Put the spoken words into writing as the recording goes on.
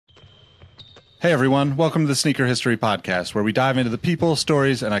Hey everyone, welcome to the Sneaker History Podcast, where we dive into the people,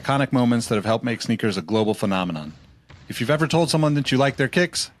 stories, and iconic moments that have helped make sneakers a global phenomenon. If you've ever told someone that you like their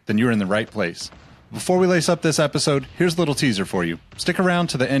kicks, then you're in the right place. Before we lace up this episode, here's a little teaser for you. Stick around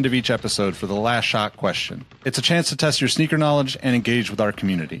to the end of each episode for the last shot question. It's a chance to test your sneaker knowledge and engage with our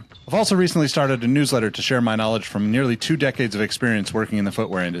community. I've also recently started a newsletter to share my knowledge from nearly 2 decades of experience working in the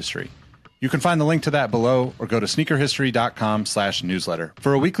footwear industry. You can find the link to that below or go to sneakerhistory.com/newsletter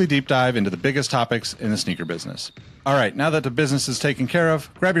for a weekly deep dive into the biggest topics in the sneaker business. All right, now that the business is taken care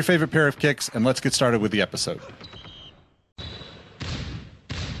of, grab your favorite pair of kicks and let's get started with the episode.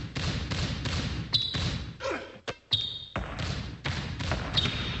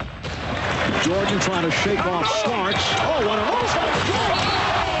 Jordan trying to shake off Starks. Oh, what a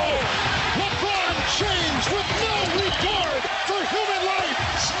LeBron James with no regard for human life.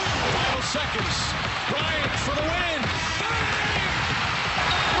 Final seconds. Bryant for the win.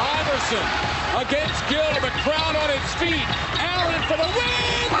 Iverson against Gill. The crowd on its feet. Allen for the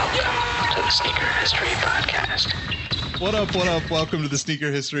win. Welcome to the Sneaker History Podcast. What up, what up? Welcome to the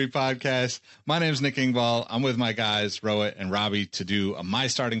Sneaker History Podcast. My name is Nick Ingvall. I'm with my guys, Rohit and Robbie, to do a My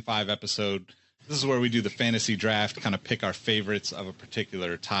Starting Five episode. This is where we do the fantasy draft, kind of pick our favorites of a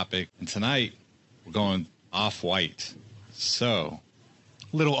particular topic. And tonight, we're going off-white. So,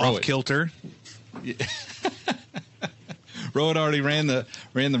 little Rohit. off kilter. Yeah. Rohit already ran the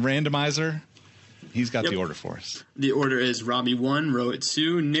randomizer. He's got the order for us. The order is Robbie 1, Rohit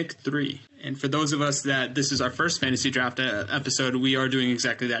 2, Nick 3. And for those of us that this is our first fantasy draft episode, we are doing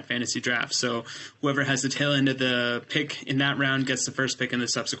exactly that fantasy draft. So whoever has the tail end of the pick in that round gets the first pick in the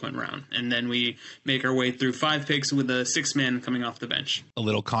subsequent round. And then we make our way through 5 picks with a 6th man coming off the bench. A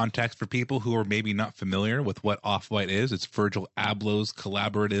little context for people who are maybe not familiar with what Off-White is. It's Virgil Abloh's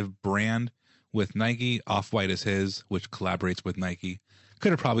collaborative brand with Nike. Off-White is his, which collaborates with Nike.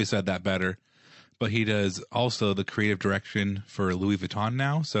 Could have probably said that better. But he does also the creative direction for Louis Vuitton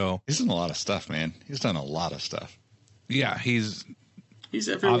now. So He's done a lot of stuff, man. He's done a lot of stuff. yeah, he's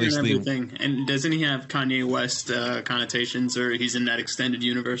everywhere obviously and everything. And doesn't he have Kanye West connotations, or he's in that extended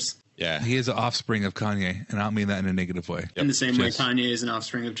universe? Yeah. he is an offspring of Kanye, and I don't mean that in a negative way. In the same way Just- Kanye is an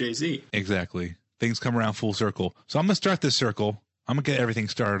offspring of Jay-Z. Exactly. Things come around full circle. So I'm going to start this circle. I'm going to get everything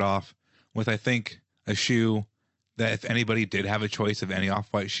started off with, I think, a shoe that if anybody did have a choice of any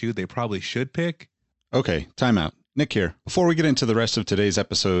Off-White shoe, they probably should pick. Okay, time out. Nick here. Before we get into the rest of today's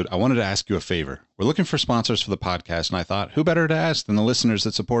episode, I wanted to ask you a favor. We're looking for sponsors for the podcast, and I thought, who better to ask than the listeners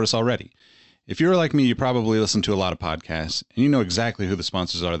that support us already? If you're like me, you probably listen to a lot of podcasts, and you know exactly who the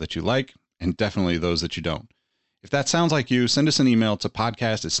sponsors are that you like, and definitely those that you don't. If that sounds like you, send us an email to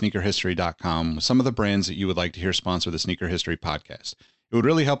podcast@sneakerhistory.com with some of the brands that you would like to hear sponsor the Sneaker History Podcast. It would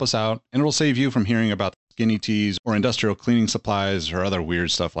really help us out, and it will save you from hearing about skinny teas or industrial cleaning supplies or other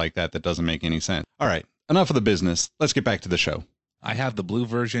weird stuff like that that doesn't make any sense. All right, enough of the business. Let's get back to the show. I have the blue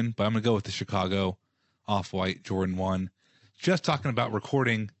version, but I'm going to go with the Chicago Off-White Jordan 1. Just talking about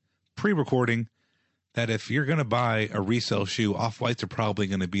pre-recording, that if you're going to buy a resale shoe, Off-Whites are probably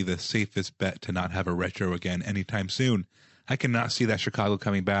going to be the safest bet to not have a retro again anytime soon. I cannot see that Chicago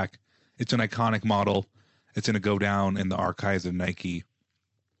coming back. It's an iconic model. It's going to go down in the archives of Nike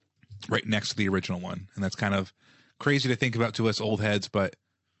right next to the original one. And that's kind of crazy to think about to us old heads, but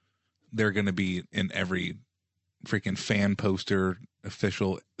they're going to be in every freaking fan poster,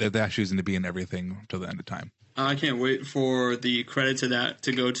 official. That shoe's going to be in everything until the end of time. I can't wait for the credit to that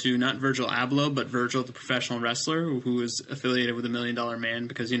to go to not Virgil Abloh, but Virgil, the professional wrestler who is affiliated with $1 Million Man,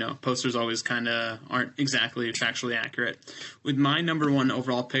 because, you know, posters always kind of aren't exactly factually accurate. With my number 1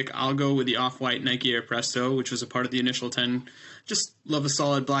 overall pick, I'll go with the Off-White Nike Air Presto, which was a part of the initial 10. Just love a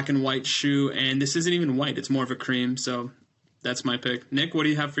solid black and white shoe, and this isn't even white. It's more of a cream, so that's my pick. Nick, what do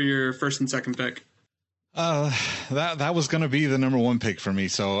you have for your first and second pick? That was going to be the number 1 pick for me,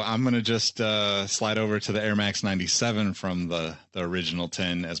 so I'm going to just slide over to the Air Max 97 from the original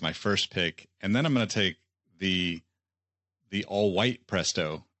 10 as my first pick, and then I'm going to take the all-white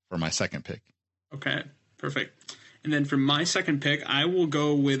Presto for my second pick. Okay, perfect. And then for my second pick, I will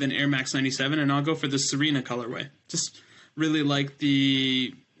go with an Air Max 97, and I'll go for the Serena colorway. Just really like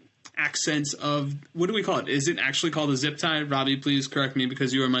the accents of, what do we call it? Is it actually called a zip tie? Robbie, please correct me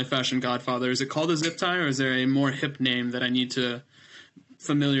because you are my fashion godfather. Is it called a zip tie, or is there a more hip name that I need to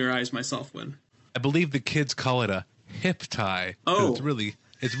familiarize myself with? I believe the kids call it a hip tie. Oh.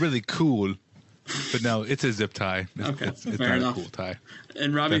 It's really cool. But no, it's a zip tie. Okay, It's fair not enough. a cool tie.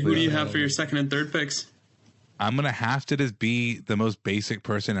 And Robbie, who do you have for your second and third picks? I'm going to have to just be the most basic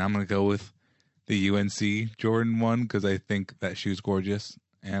person. I'm going to go with the UNC Jordan 1 because I think that shoe's gorgeous,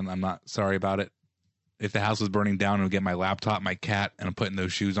 and I'm not sorry about it. If the house was burning down, I would get my laptop, my cat, and I'm putting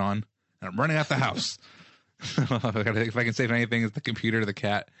those shoes on, and I'm running out the house. If I can save anything, it's the computer, the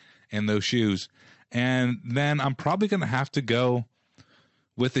cat, and those shoes. And then I'm probably going to have to go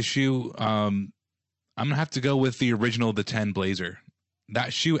with the shoe. I'm going to have to go with the original, the 10 Blazer.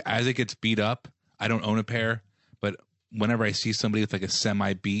 That shoe, as it gets beat up, I don't own a pair, but whenever I see somebody with like a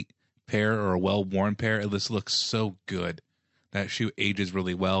semi-beat pair or a well-worn pair, it just looks so good. That shoe ages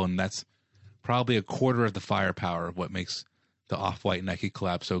really well, and that's probably a quarter of the firepower of what makes the Off-White Nike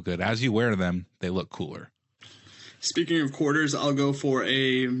collab so good. As you wear them, they look cooler. Speaking of quarters, I'll go for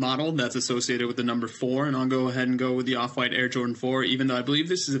a model that's associated with the number 4, and I'll go ahead and go with the Off-White Air Jordan 4, even though I believe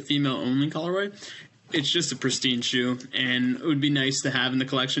this is a female-only colorway. It's just a pristine shoe, and it would be nice to have in the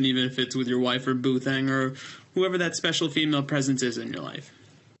collection, even if it's with your wife or boo thing or whoever that special female presence is in your life.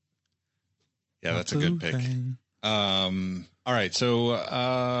 Yeah, that's a good pick. All right,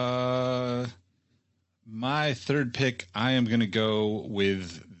 so my third pick, I am going to go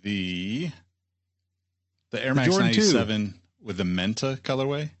with the Air Max 97 with the Menta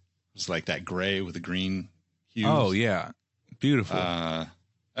colorway. It's like that gray with the green hues. Oh yeah, beautiful.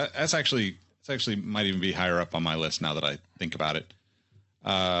 It's actually might even be higher up on my list now that I think about it.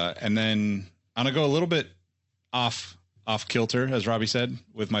 And then I'm gonna go a little bit off kilter, as Robbie said,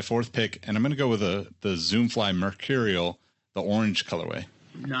 with my fourth pick, and I'm gonna go with the Zoomfly Mercurial, the orange colorway.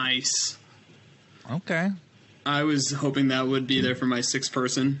 Nice. Okay. I was hoping that would be there for my sixth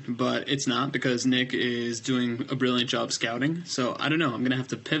person, but it's not because Nick is doing a brilliant job scouting. So I don't know. I'm going to have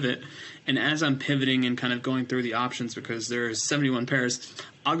to pivot. And as I'm pivoting and kind of going through the options, because there's 71 pairs,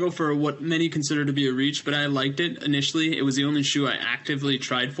 I'll go for what many consider to be a reach, but I liked it initially. It was the only shoe I actively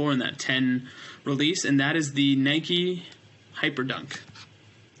tried for in that 10 release, and that is the Nike Hyperdunk.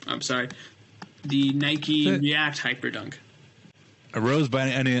 I'm sorry. The Nike React Hyperdunk. Rose by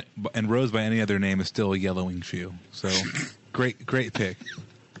any other name is still a yellowing shoe. So great pick.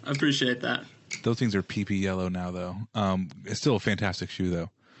 I appreciate that. Those things are PP yellow now, though. It's still a fantastic shoe, though.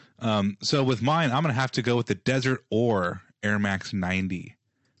 So with mine, I'm going to have to go with the Desert Ore Air Max 90.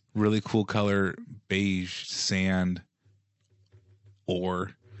 Really cool color, beige, sand,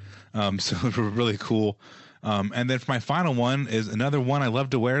 ore. So really cool. And then for my final one is another one I love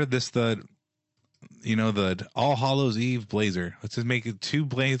to wear. The All Hallows Eve Blazer. Let's just make it 2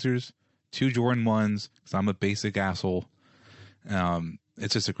 Blazers, 2 Jordan 1s, because I'm a basic asshole.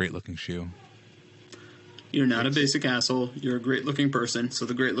 It's just a great looking shoe. You're not a basic asshole. You're a great looking person, so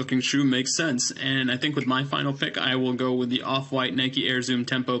the great looking shoe makes sense. And I think with my final pick, I will go with the Off-White Nike Air Zoom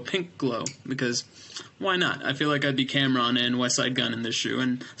Tempo Pink Glow, because why not? I feel like I'd be Cameron and West Side Gun in this shoe,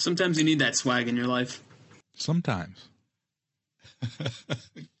 and sometimes you need that swag in your life. Sometimes.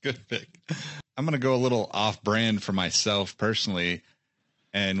 Good pick. I'm going to go a little off-brand for myself personally,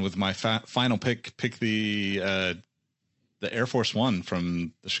 and with my final pick the Air Force One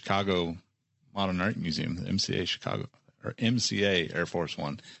from the Chicago Modern Art Museum, the MCA Chicago or MCA Air Force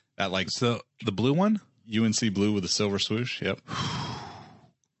One. So the blue one, UNC blue with a silver swoosh. Yep,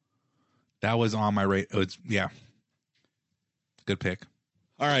 that was on my rate. Yeah, good pick.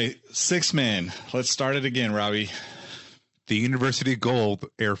 All right, 6 man. Let's start it again, Robbie. The University Gold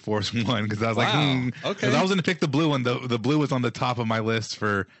Air Force One, because I was like, okay. Because I was going to pick the blue one. The blue was on the top of my list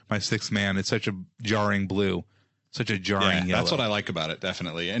for my 6th man. It's such a jarring blue, such a jarring yellow. That's what I like about it,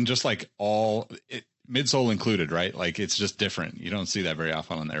 definitely. And just like midsole included, right? Like it's just different. You don't see that very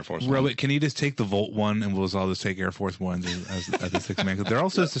often on the Air Force One. Robert, can you just take the Volt one and we'll all just take Air Force Ones as the 6th man? Because they're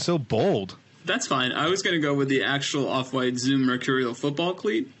also so bold. That's fine. I was going to go with the actual Off-White Zoom Mercurial football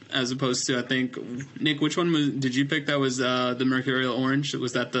cleat, as opposed to, I think, Nick, which one did you pick? That was the Mercurial orange.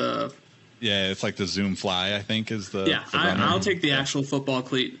 Was that the? Yeah, it's like the Zoom Fly, I think, is the. Yeah, I'll take the actual football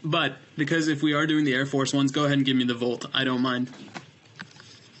cleat. But because if we are doing the Air Force Ones, go ahead and give me the Volt. I don't mind.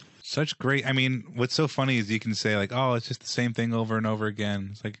 Such great. I mean, what's so funny is you can say like, oh, it's just the same thing over and over again.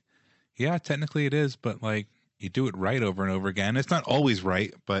 It's like, yeah, technically it is, but like you do it right over and over again. It's not always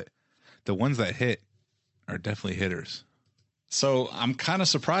right, but the ones that hit are definitely hitters. So I'm kind of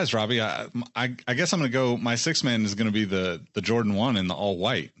surprised, Robbie. I guess I'm going to go. My 6th man is going to be the Jordan 1 in the all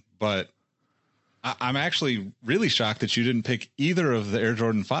white, but I'm actually really shocked that you didn't pick either of the Air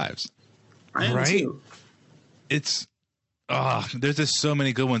Jordan 5s. I am too. It's there's just so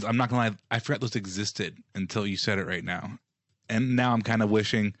many good ones. I'm not gonna lie, I forgot those existed until you said it right now, and now I'm kind of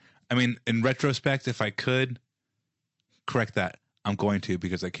wishing. I mean, in retrospect, if I could correct that, I'm going to,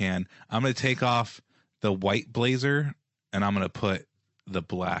 because I can. I'm going to take off the white Blazer and I'm going to put the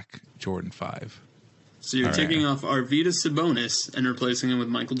black Jordan 5. So you're taking off Arvydas Sabonis and replacing him with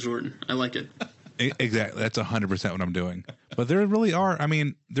Michael Jordan. I like it. Exactly. That's 100% what I'm doing. But there really are. I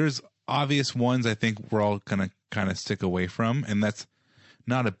mean, there's obvious ones I think we're all going to kind of stick away from, and that's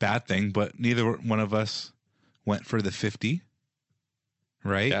not a bad thing, but neither one of us went for the 50,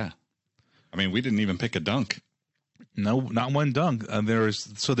 right? Yeah. I mean, we didn't even pick a dunk. No, not one dunk. There's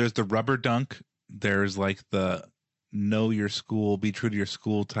the rubber dunk. There's like the know your school, be true to your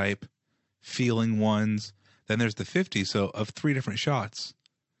school type feeling ones. Then there's the 50. So of 3 different shots.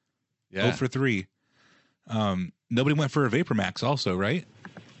 Yeah. 0 for 3. Nobody went for a Vapor Max also, right?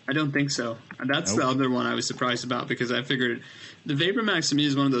 I don't think so. That's the other one I was surprised about, because I figured the Vapor Max to me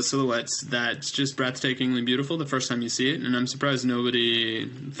is one of those silhouettes that's just breathtakingly beautiful the first time you see it, and I'm surprised nobody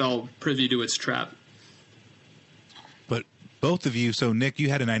fell privy to its trap. But both of you, so Nick, you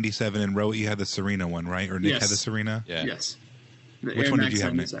had a 97, and Rohit, you had the Serena one, right? Or Nick Yes. had the Serena? Yeah. Yes. The Which Air one did Max you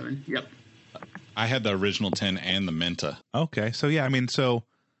have, Nick? 77. Yep. I had the original 10 and the Menta. Okay. So, yeah, I mean, so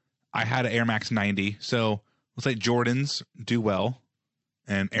I had an Air Max 90. So let's say Jordans do well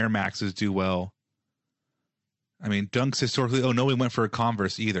and Air Maxes do well. I mean, Dunks historically, no, we went for a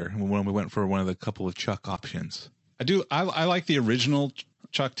Converse either when we went for one of the couple of Chuck options. I like the original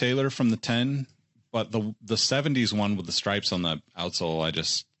Chuck Taylor from the 10, but the 70s one with the stripes on the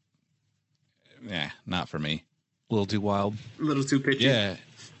outsole, not for me. A little too wild. A little too pitchy. Yeah.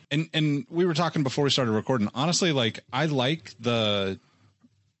 And we were talking before we started recording. Honestly, like I like the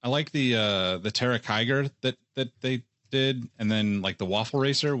Terra Kiger that they did, and then like the Waffle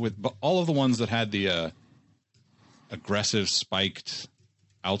Racer with all of the ones that had the aggressive spiked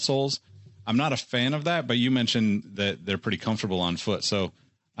outsoles. I'm not a fan of that, but you mentioned that they're pretty comfortable on foot. So,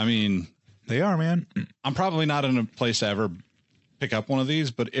 I mean, They are, man. I'm probably not in a place to ever pick up one of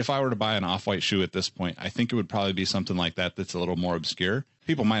these, but if I were to buy an Off-White shoe at this point, I think it would probably be something like that that's a little more obscure.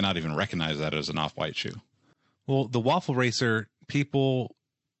 People might not even recognize that as an Off-White shoe. Well, the Waffle Racer, people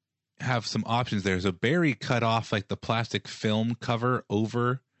have some options there. So Barry cut off like the plastic film cover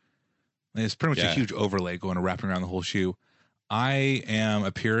over. And it's pretty much a huge overlay wrapping around the whole shoe. I am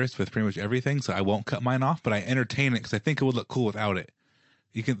a purist with pretty much everything, so I won't cut mine off, but I entertain it because I think it would look cool without it.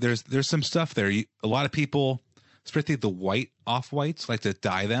 There's some stuff there. A lot of people, especially the white Off-Whites, like to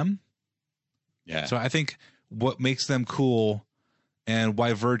dye them. Yeah. So I think what makes them cool and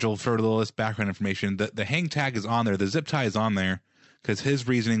why Virgil, for a little less background information, the hang tag is on there. The zip tie is on there because his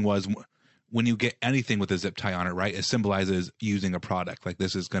reasoning was when you get anything with a zip tie on it, right, it symbolizes using a product. Like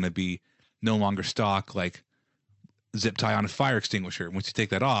this is going to be no longer stock, like zip tie on a fire extinguisher. Once you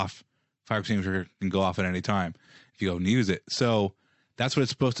take that off, fire extinguisher can go off at any time if you go and use it. So that's what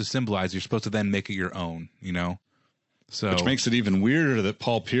it's supposed to symbolize. You're supposed to then make it your own, you know? So, which makes it even weirder that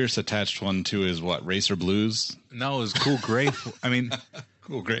Paul Pierce attached one to his Racer Blues. No, it was Cool Gray. I mean,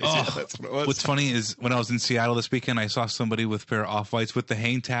 Cool Gray. Oh, Yeah, that's what it was. What's funny is when I was in Seattle this weekend, I saw somebody with a pair of Off-Whites with the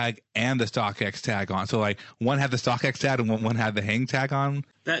hang tag and the StockX tag on. So like one had the StockX tag and one had the hang tag on.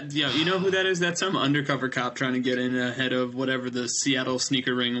 That, you know who that is? That's some undercover cop trying to get in ahead of whatever the Seattle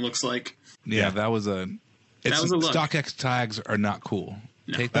sneaker ring looks like. Yeah, that was a look. StockX tags are not cool.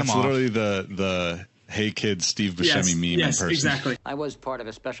 No. Take them That's off. literally the Hey Kid Steve Buscemi meme yes, in person. Exactly. I was part of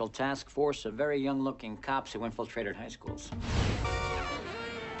a special task force of very young-looking cops who infiltrated high schools.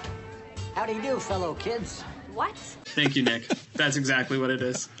 How do you do, fellow kids? What? Thank you, Nick. That's exactly what it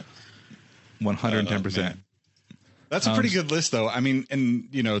is. 110%. That's a pretty good list, though. I mean, and,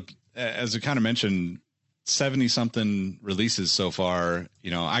 you know, as we kind of mentioned, 70-something releases so far.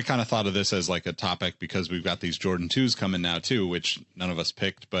 You know, I kind of thought of this as like a topic because we've got these Jordan 2s coming now, too, which none of us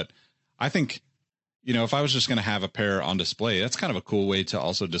picked. But I think, you know, if I was just going to have a pair on display, that's kind of a cool way to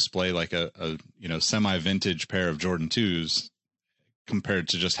also display like a you know, semi-vintage pair of Jordan 2s compared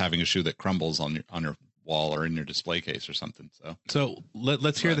to just having a shoe that crumbles on your wall or in your display case or something. So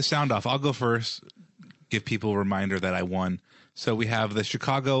let's hear the sound off. I'll go first. Give people a reminder that I won. So we have the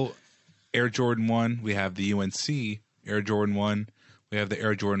Chicago Air Jordan 1. We have the UNC Air Jordan 1. We have the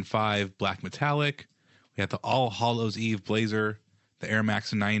Air Jordan 5 Black Metallic. We have the All Hallows Eve Blazer, the Air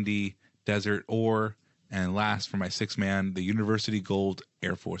Max 90 Desert Ore, and last for my six-man, the University Gold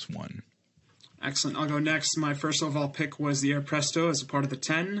Air Force 1. Excellent. I'll go next. My first overall pick was the Air Presto as a part of the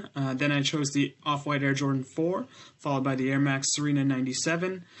 10. Then I chose the Off-White Air Jordan 4, followed by the Air Max Serena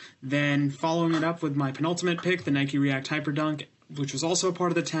 97. Then following it up with my penultimate pick, the Nike React Hyperdunk, which was also a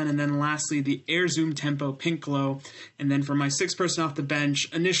part of the 10. And then lastly, the Air Zoom Tempo Pink Glow. And then for my sixth person off the bench,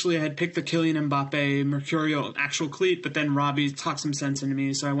 initially I had picked the Kylian Mbappe Mercurial actual cleat, but then Robbie talked some sense into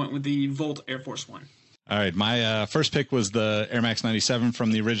me, so I went with the Volt Air Force 1. all right, my first pick was the Air Max 97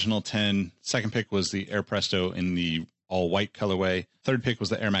 from the original 10. Second pick was the Air Presto in the all-white colorway. Third pick was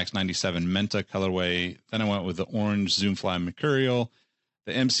the Air Max 97 Menta colorway. Then I went with the orange Zoomfly Mercurial,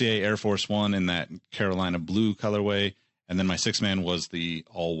 the MCA Air Force 1 in that Carolina blue colorway, and then my sixth man was the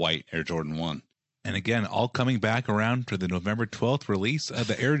all-white Air Jordan 1. And again, all coming back around to the November 12th release of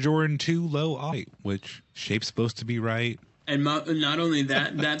the Air Jordan 2 Low Off-White, which shape's supposed to be right. And not only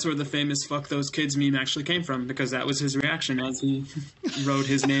that, that's where the famous "fuck those kids" meme actually came from, because that was his reaction as he wrote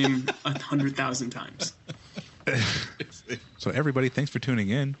his name 100,000 times. So everybody, thanks for tuning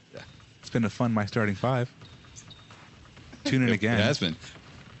in. Yeah. It's been a fun My Starting Five. Tune in again. It has been.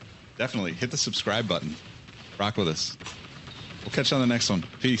 Definitely. Hit the subscribe button. Rock with us. We'll catch you on the next one.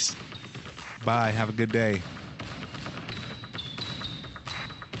 Peace. Bye. Have a good day.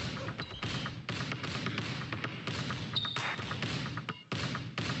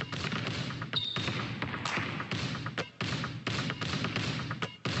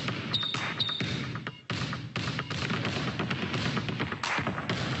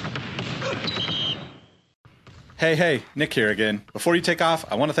 Hey, Nick here again. Before you take off,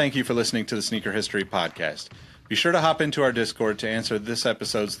 I want to thank you for listening to the Sneaker History Podcast. Be sure to hop into our Discord to answer this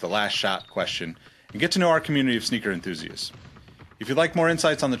episode's The Last Shot question and get to know our community of sneaker enthusiasts. If you'd like more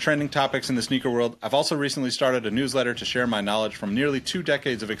insights on the trending topics in the sneaker world, I've also recently started a newsletter to share my knowledge from nearly 2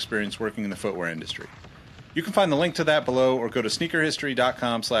 decades of experience working in the footwear industry. You can find the link to that below or go to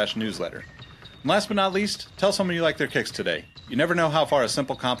sneakerhistory.com/newsletter. And last but not least, tell someone you like their kicks today. You never know how far a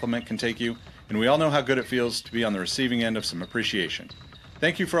simple compliment can take you, and we all know how good it feels to be on the receiving end of some appreciation.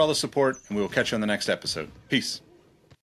 Thank you for all the support, and we will catch you on the next episode. Peace.